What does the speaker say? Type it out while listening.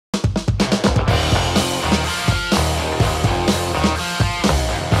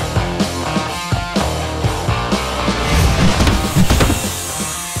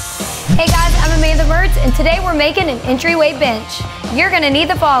and today we're making an entryway bench. You're going to need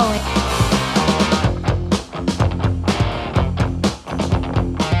the following.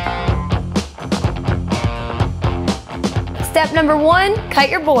 Step number 1, cut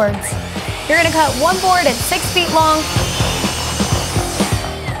your boards. You're going to cut one board at 6 feet long,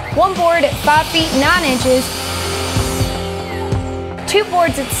 one board at 5 feet 9 inches, two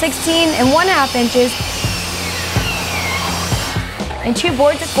boards at 16½ inches, and two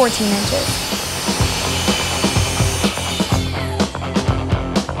boards at 14 inches.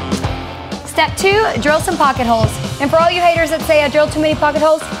 Step 2, drill some pocket holes. And for all you haters that say I drilled too many pocket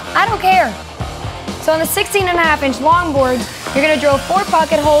holes, I don't care. So on the 16½ inch long boards, you're going to drill 4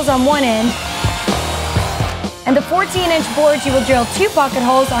 pocket holes on one end, and the 14-inch boards you will drill 2 pocket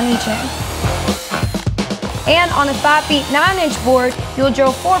holes on each end. And on the 5 feet 9 inch board, you will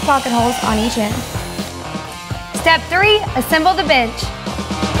drill 4 pocket holes on each end. Step 3, assemble the bench.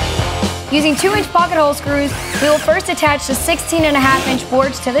 Using 2-inch pocket hole screws, we will first attach the 16½ inch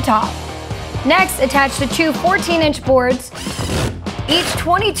boards to the top. Next, attach the two 14-inch boards, each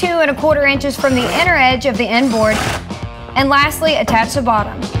 22¼ inches from the inner edge of the end board, and lastly, attach the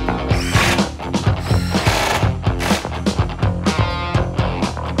bottom.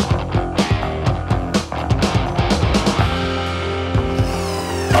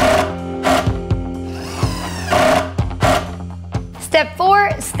 Step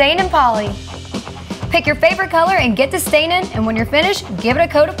 4, stain and poly. Pick your favorite color and get to staining, and when you're finished, give it a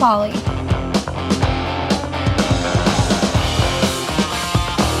coat of poly.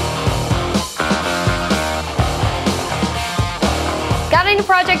 Got any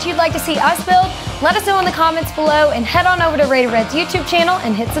projects you'd like to see us build? Let us know in the comments below, and head on over to Red's YouTube channel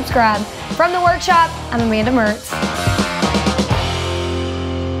and hit subscribe. From the workshop, I'm Amanda Mertz.